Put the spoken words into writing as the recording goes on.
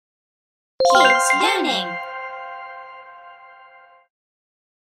Kids Learning.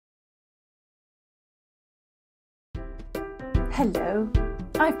 Hello,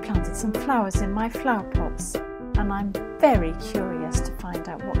 I've planted some flowers in my flower pots and I'm very curious to find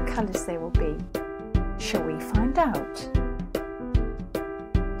out what colours they will be. Shall we find out?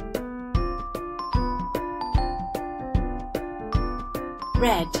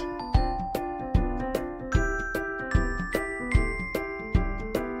 Red,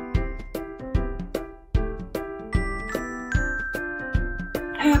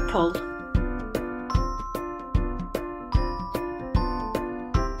 purple,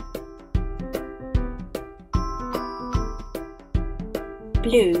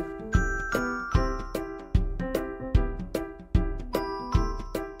 blue,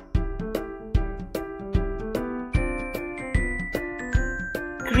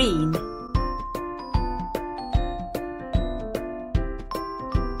 green,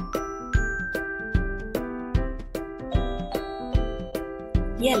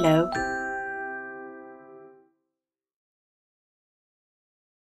 yellow,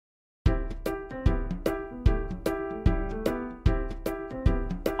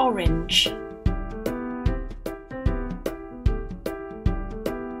 orange,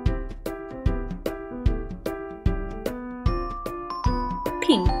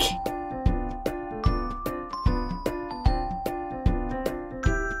 pink,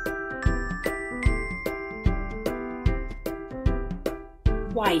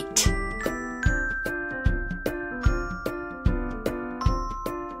 white,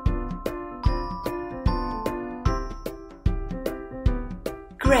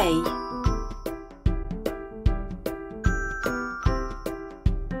 grey,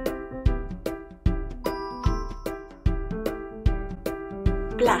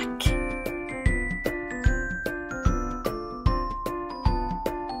 black,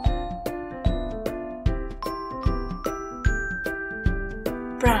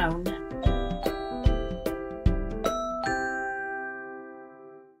 brown,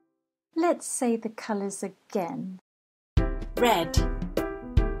 Let's say the colours again. red,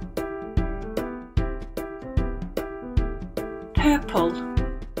 purple,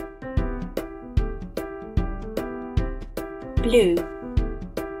 blue,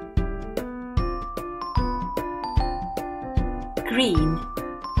 green,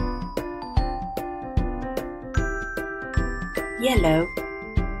 yellow,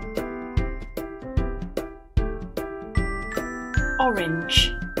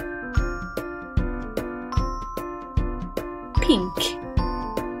 orange, pink,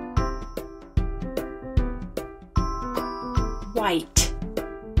 white,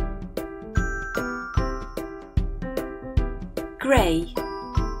 grey,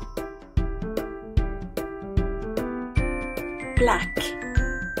 black,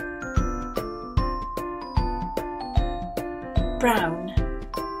 brown,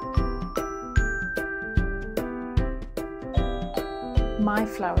 My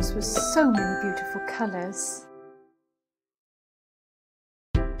flowers with so many beautiful colours.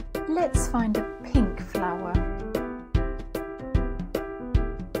 Let's find a pink flower.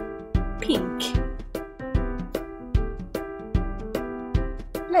 pink,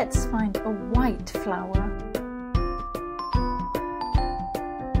 Let's find a white flower.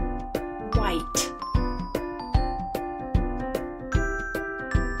 white,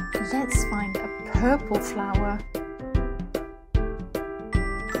 Let's find a purple flower.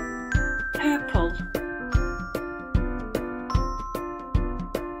 purple,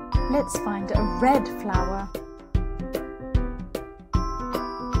 Let's find a red flower.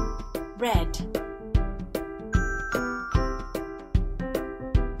 red,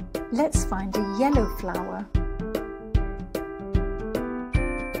 Let's find a yellow flower.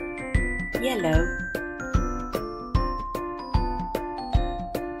 yellow,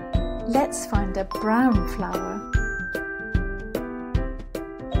 Let's find a brown flower.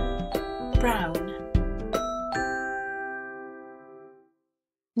 brown,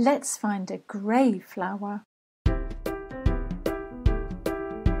 Let's find a grey flower.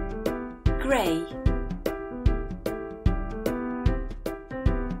 grey,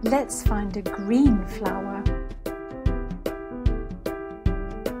 Let's find a green flower.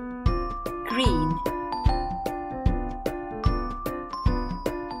 green,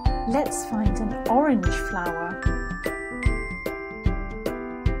 Let's find an orange flower.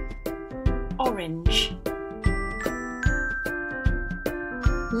 orange,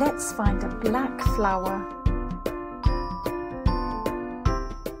 Let's find a black flower.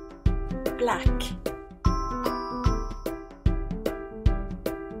 black,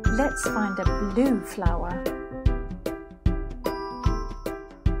 Let's find a blue flower.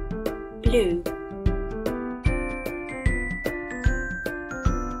 blue,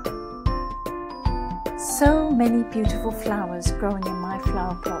 So many beautiful flowers growing in my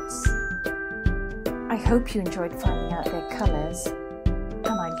flower pots. I hope you enjoyed finding out their colours, and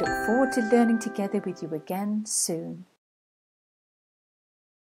I look forward to learning together with you again soon.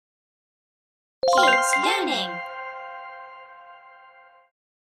 Kids Learning.